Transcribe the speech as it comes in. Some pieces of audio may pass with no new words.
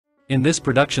In this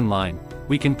production line,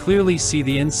 we can clearly see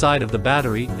the inside of the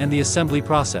battery and the assembly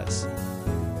process.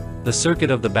 The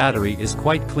circuit of the battery is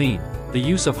quite clean, the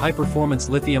use of high-performance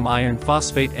lithium iron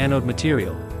phosphate anode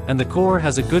material, and the core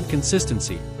has a good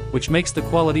consistency, which makes the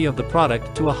quality of the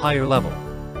product to a higher level.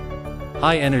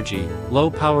 High energy,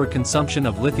 low power consumption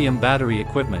of lithium battery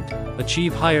equipment,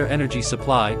 achieve higher energy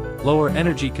supply, lower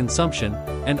energy consumption,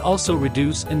 and also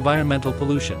reduce environmental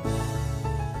pollution.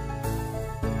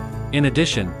 In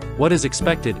addition, what is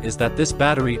expected is that this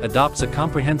battery adopts a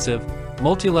comprehensive,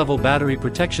 multi-level battery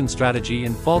protection strategy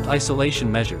and fault isolation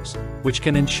measures, which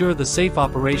can ensure the safe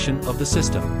operation of the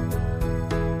system.